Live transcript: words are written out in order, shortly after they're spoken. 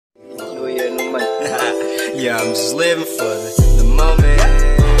Yeah, I'm just living for the moment,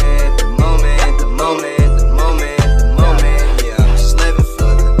 the moment, the moment, the moment, the moment. Yeah, I'm just living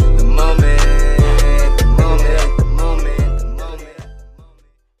for the moment, the moment, the moment, the moment.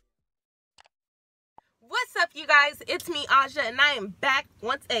 What's up, you guys? It's me, Aja, and I am back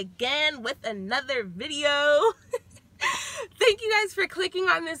once again with another video. Thank you guys for clicking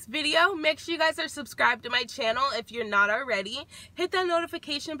on this video. Make sure you guys are subscribed to my channel if you're not already. Hit that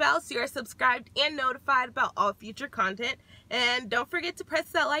notification bell so you're subscribed and notified about all future content. And don't forget to press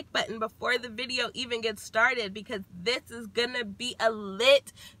that like button before the video even gets started, because this is gonna be a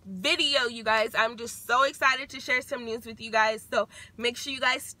lit video, you guys. I'm just so excited to share some news with you guys. So make sure you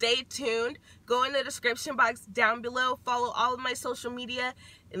guys stay tuned. Go in the description box down below, follow all of my social media,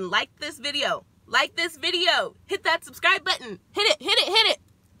 and like this video. Like this video, hit that subscribe button, hit it,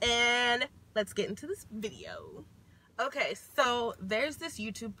 and let's get into this video. Okay, so there's this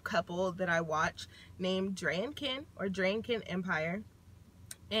YouTube couple that I watch named Dre and Kine, or Dre and Kine Empire,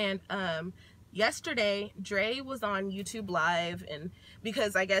 and yesterday Dre was on YouTube Live, and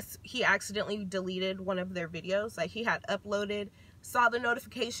because I guess he accidentally deleted one of their videos, like he had uploaded, saw the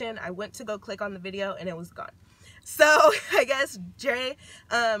notification, I went to go click on the video, and it was gone. So I guess Dre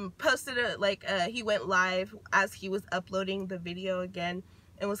posted he went live as he was uploading the video again,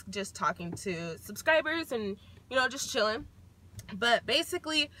 and was just talking to subscribers and, you know, just chilling. But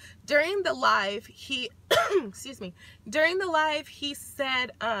basically during the live he excuse me, during the live he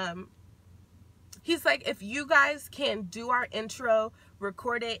said he's like, if you guys can do our intro,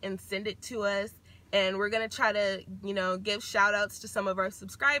 record it and send it to us, and we're gonna try to, you know, give shout outs to some of our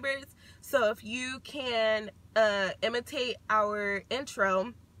subscribers. So if you can imitate our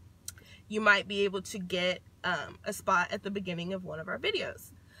intro, you might be able to get a spot at the beginning of one of our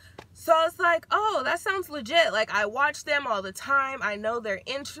videos. So I was like, oh, that sounds legit. Like, I watch them all the time. I know their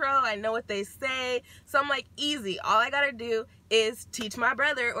intro. I know what they say. So I'm like, easy. All I gotta do is teach my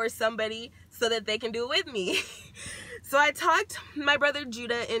brother or somebody so that they can do it with me. So I talked my brother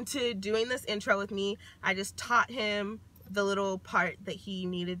Judah into doing this intro with me. I just taught him the little part that he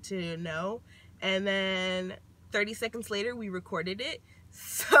needed to know, and then 30 seconds later we recorded it.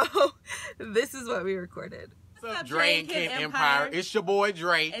 So this is what we recorded. What's up, Dre and Kine Empire? It's your boy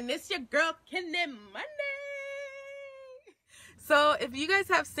Dre. And it's your girl Kine Monday. So if you guys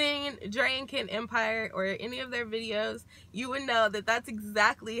have seen Dre and Kine Empire or any of their videos, you would know that that's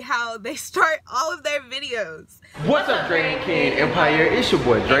exactly how they start all of their videos. What's up, Dre and Kine Empire? It's your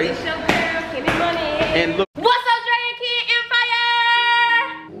boy Dre. And it's your girl Kine Monday. And look. What's up, Dre and Kine Empire?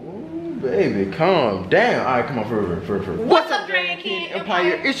 Ooh, baby, calm down. All right, come on, further. What's up, Dre and Kine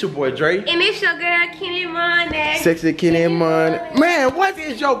Empire? It's your boy Dre. And it's your girl Kine Monday. Sexy Kine Monday. Man, what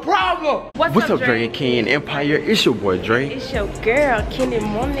is your problem? What's up, Dre and Kine Empire? It's your boy Dre. It's your girl Kine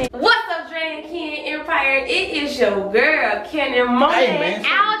Monday. What's up, Dre and Kine Empire? It is your girl Kine Monday. Hey, man.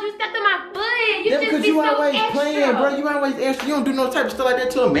 Ow, you stepped on my foot. You Yeah, just because be you so always extra. playing, bro. You always extra. You don't do no type of stuff like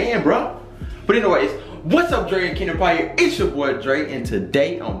that to a man, bro. But anyways, what's up, Dre and Kine Empire? It's your boy Dre, and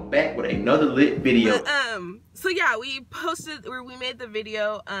today I'm back with another lit video. So yeah, we made the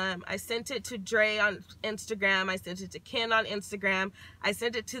video. I sent it to Dre on Instagram. I sent it to Kine on Instagram. I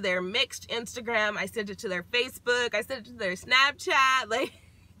sent it to their mixed Instagram. I sent it to their Facebook. I sent it to their Snapchat. Like,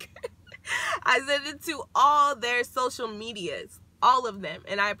 I sent it to all their social medias, all of them.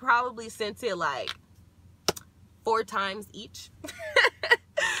 And I probably sent it like 4 times each.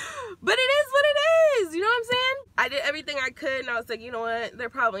 But it is what it is, you know what I'm saying? I did everything I could, and I was like, you know what?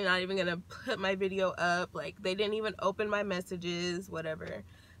 They're probably not even gonna put my video up. Like, they didn't even open my messages, whatever.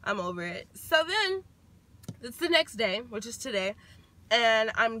 I'm over it. So then, it's the next day, which is today,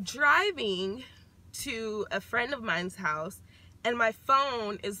 and I'm driving to a friend of mine's house, and my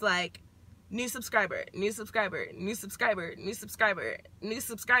phone is like, new subscriber, new subscriber, new subscriber, new subscriber, new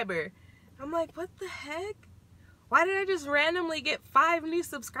subscriber. I'm like, what the heck? Why did I just randomly get 5 new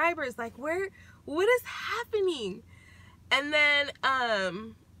subscribers? Like, what is happening? And then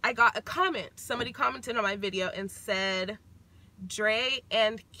I got a comment. Somebody commented on my video and said, Dre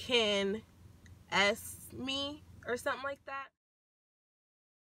and Kine S me, or something like that.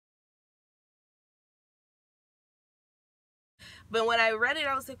 But when I read it,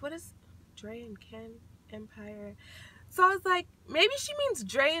 I was like, what is Dre and Kine Empire? So I was like, maybe she means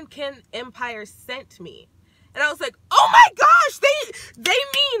Dre and Kine Empire sent me. And I was like, oh my gosh, they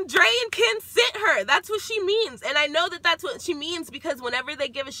mean Dre and Kine sent her. That's what she means. And I know that that's what she means, because whenever they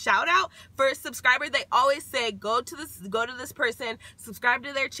give a shout out for a subscriber, they always say, go to this person, subscribe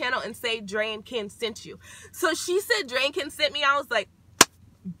to their channel, and say Dre and Kine sent you. So she said Dre and Kine sent me. I was like,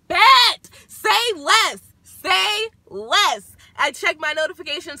 bet, say less. I checked my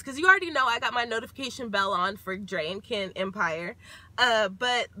notifications because you already know I got my notification bell on for Dre and Kine Empire.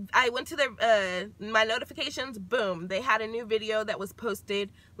 But I went to their my notifications, boom, they had a new video that was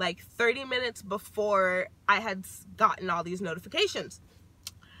posted like 30 minutes before I had gotten all these notifications.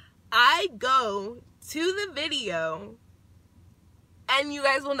 I go to the video and you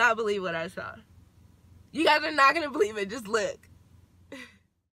guys will not believe what I saw. You guys are not gonna believe it, just look.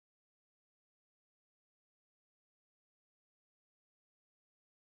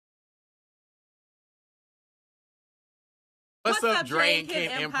 What's up, Dre and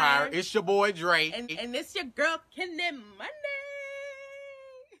Kine Empire? It's your boy Dre. And it's your girl, Kine Monday.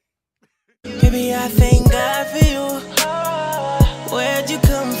 Baby, I thank God for you. Where'd you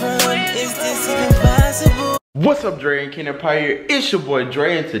come from? Is this even possible? What's up, Dre and Kine Empire? It's your boy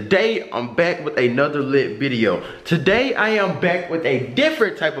Dre, and today I'm back with another lit video. Today I am back with a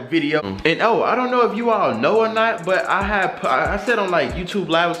different type of video. And oh, I don't know if you all know or not, but I said on like YouTube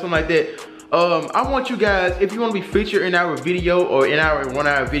Live or something like that. I want you guys, if you want to be featured in our video or in one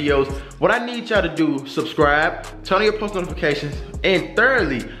of our videos, what I need y'all to do, subscribe, turn on your post notifications, and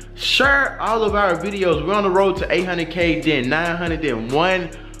thirdly, share all of our videos. We're on the road to 800K, then 900, then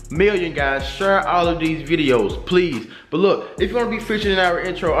 1 million, guys. Share all of these videos, please. But look, if you want to be featured in our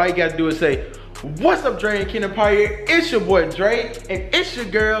intro, all you got to do is say, what's up, Dre and Kine Empire? It's your boy Dre, and it's your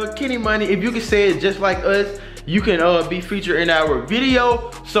girl, Kine Money. If you can say it just like us, you can be featured in our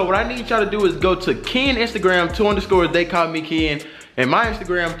video. So what I need y'all to do is go to Kine Instagram, 2_ they call me Kine, and my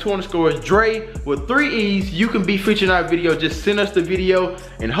Instagram, 2_ Dre with 3 E's. You can be featured in our video. Just send us the video,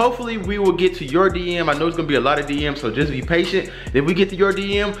 and hopefully we will get to your DM. I know it's gonna be a lot of DMs, so just be patient. If we get to your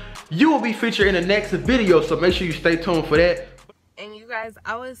DM, you will be featured in the next video, so make sure you stay tuned for that. And you guys,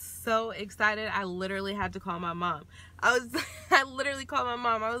 I was so excited, I literally had to call my mom. I literally called my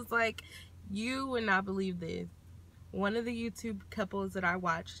mom. I was like, you would not believe this. One of the YouTube couples that I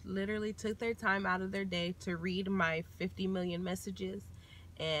watched literally took their time out of their day to read my 50 million messages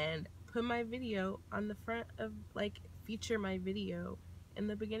and put my video on the front of, like, feature my video in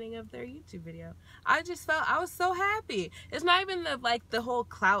the beginning of their YouTube video. I just felt, I was so happy. It's not even the whole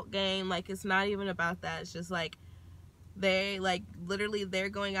clout game. Like, it's not even about that. It's just like, they, like, literally they're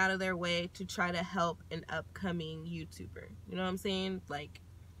going out of their way to try to help an upcoming YouTuber. You know what I'm saying? Like,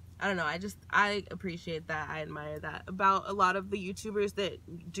 I don't know, I appreciate that. I admire that about a lot of the YouTubers that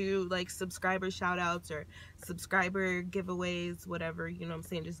do like subscriber shout outs or subscriber giveaways, whatever, you know what I'm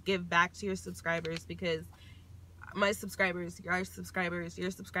saying? Just give back to your subscribers, because my subscribers, your subscribers,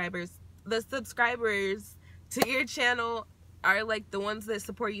 the subscribers to your channel are like the ones that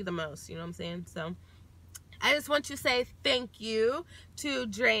support you the most, you know what I'm saying? So I just want to say thank you to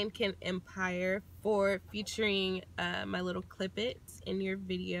Dre and Kine Empire for featuring my little clippets in your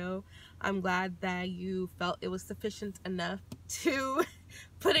video. I'm glad that you felt it was sufficient enough to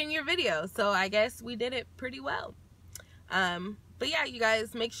put in your video. So I guess we did it pretty well. But yeah, you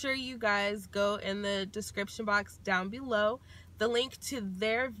guys, make sure you guys go in the description box down below. The link to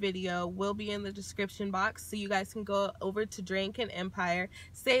their video will be in the description box, so you guys can go over to Dre and Kine Empire,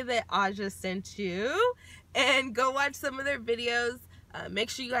 say that Aja sent you, and go watch some of their videos. Make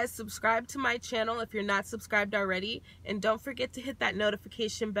sure you guys subscribe to my channel if you're not subscribed already, and don't forget to hit that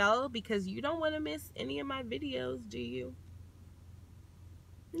notification bell, because you don't want to miss any of my videos, do you?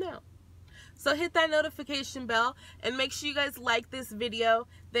 No. So hit that notification bell, and make sure you guys like this video.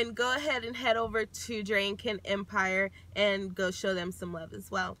 Then go ahead and head over to Dre and Kine Empire and go show them some love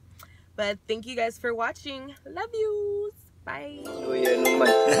as well. But thank you guys for watching. Love yous. Bye.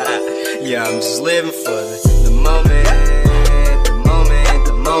 Yeah, I'm just living for the moment.